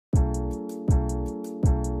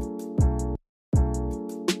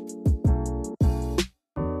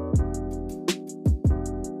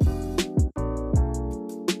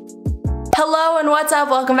Hello and what's up?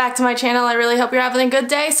 Welcome back to my channel. I really hope you're having a good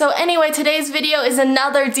day. So anyway, today's video is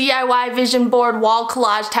another DIY vision board wall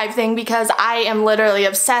collage type thing because I am literally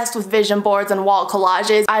obsessed with vision boards and wall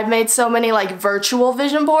collages. I've made so many like virtual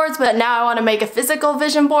vision boards, but now I want to make a physical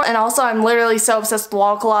vision board. And also I'm literally so obsessed with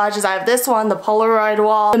wall collages. I have this one, the Polaroid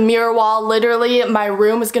wall, the mirror wall. Literally my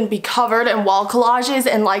room is going to be covered in wall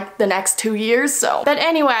collages in like the next 2 years. But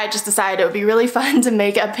anyway, I just decided it would be really fun to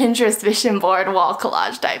make a Pinterest vision board wall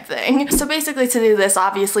collage type thing. So basically to do this,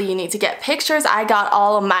 obviously you need to get pictures. I got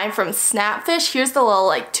all of mine from Snapfish. Here's the little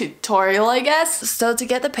like tutorial, I guess. So to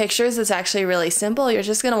get the pictures, it's actually really simple. You're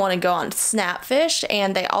just gonna want to go on Snapfish,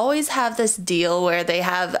 and they always have this deal where they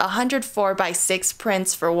have 100 4x6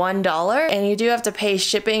 prints for $1, and you do have to pay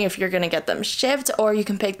shipping if you're gonna get them shipped, or you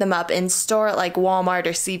can pick them up in store at like Walmart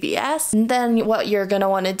or CVS. And then what you're gonna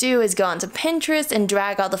want to do is go onto Pinterest and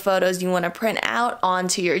drag all the photos you want to print out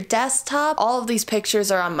onto your desktop. All of these pictures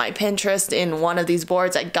are on my Pinterest in one of these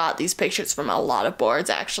boards. I got these pictures from a lot of boards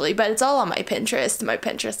actually, but it's all on my Pinterest. My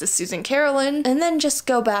Pinterest is susancarolynn. And then just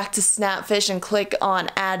go back to Snapfish and click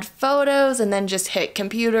on add photos, and then just hit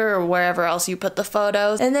computer or wherever else you put the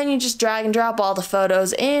photos, and then you just drag and drop all the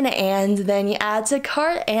photos in, and then you add to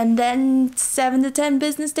cart, and then 7 to 10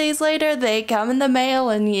 business days later they come in the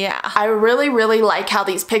mail. And yeah, I really like how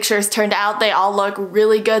these pictures turned out. They all look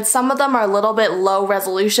really good. Some of them are a little bit low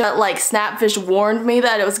resolution, but like Snapfish warned me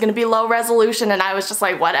that it was gonna be low resolution, and I was just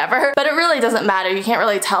like whatever, but it really doesn't matter. You can't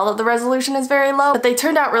really tell that the resolution is very low, but they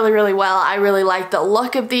turned out really well. I really like the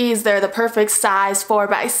look of these. They're the perfect size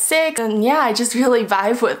 4x6, and yeah, I just really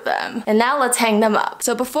vibe with them. And now let's hang them up.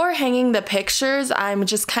 So before hanging the pictures, I'm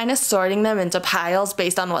just kind of sorting them into piles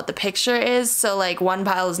based on what the picture is. So like one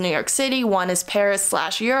pile is New York City, one is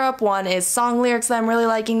Paris/Europe, one is song lyrics that I'm really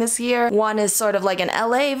liking this year, one is sort of like an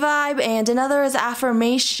LA vibe, and another is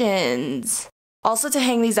affirmations. Also, to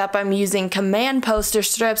hang these up, I'm using command poster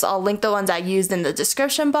strips. I'll link the ones I used in the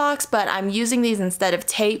description box, but I'm using these instead of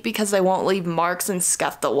tape because they won't leave marks and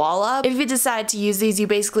scuff the wall up. If you decide to use these, you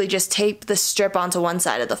basically just tape the strip onto one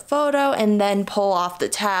side of the photo and then pull off the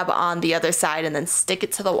tab on the other side and then stick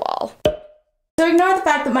it to the wall. So ignore the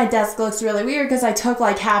fact that my desk looks really weird because I took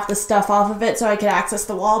like half the stuff off of it so I could access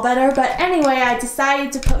the wall better. But anyway, I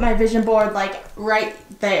decided to put my vision board like right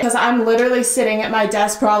there because I'm literally sitting at my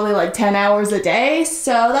desk probably like 10 hours a day.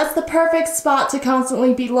 So that's the perfect spot to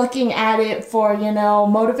constantly be looking at it for, you know,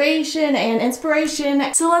 motivation and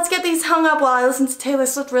inspiration. So let's get these hung up while I listen to Taylor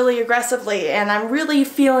Swift really aggressively. And I'm really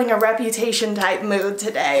feeling a Reputation type mood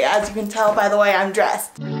today. As you can tell by the way I'm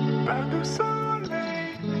dressed.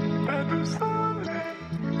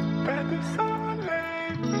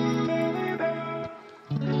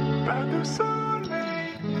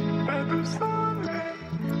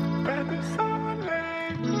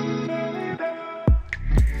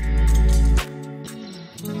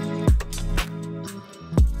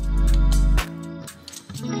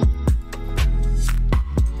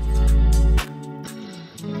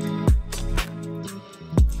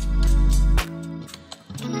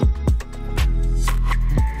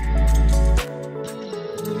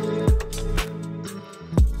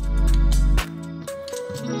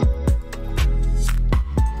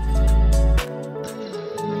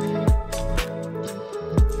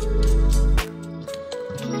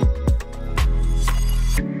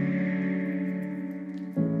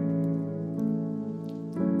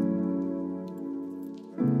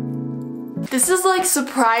 This is like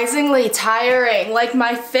surprisingly tiring. Like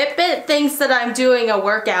my Fitbit thinks that I'm doing a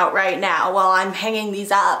workout right now while I'm hanging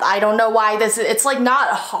these up. I don't know why it's like not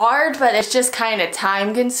hard, but it's just kind of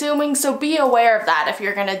time consuming. So be aware of that if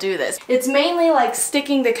you're gonna do this. It's mainly like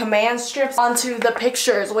sticking the command strips onto the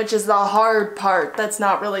pictures, which is the hard part. That's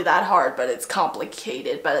not really that hard, but it's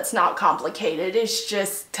complicated. But it's not complicated, it's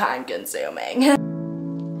just time consuming.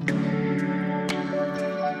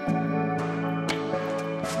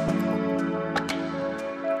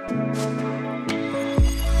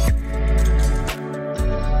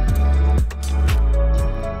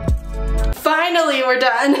 Finally, we're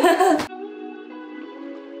done.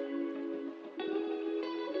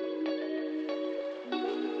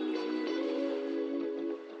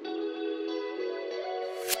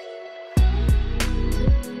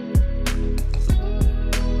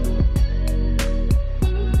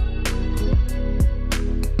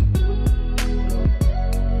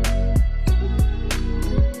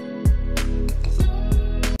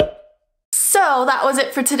 So So that was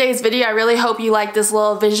it for today's video. I really hope you liked this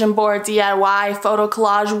little vision board DIY photo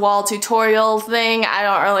collage wall tutorial thing. I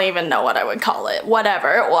don't really even know what I would call it, whatever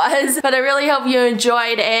it was. But I really hope you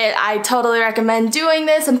enjoyed it. I totally recommend doing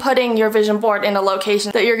this and putting your vision board in a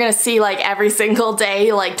location that you're gonna see like every single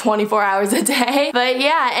day, like 24 hours a day. But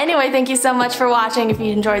yeah, anyway, thank you so much for watching. If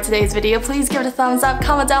you enjoyed today's video, please give it a thumbs up,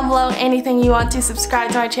 comment down below anything you want to, subscribe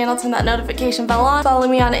to my channel, turn that notification bell on, follow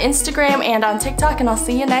me on Instagram and on TikTok, and I'll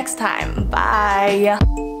see you next time.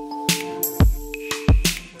 Bye.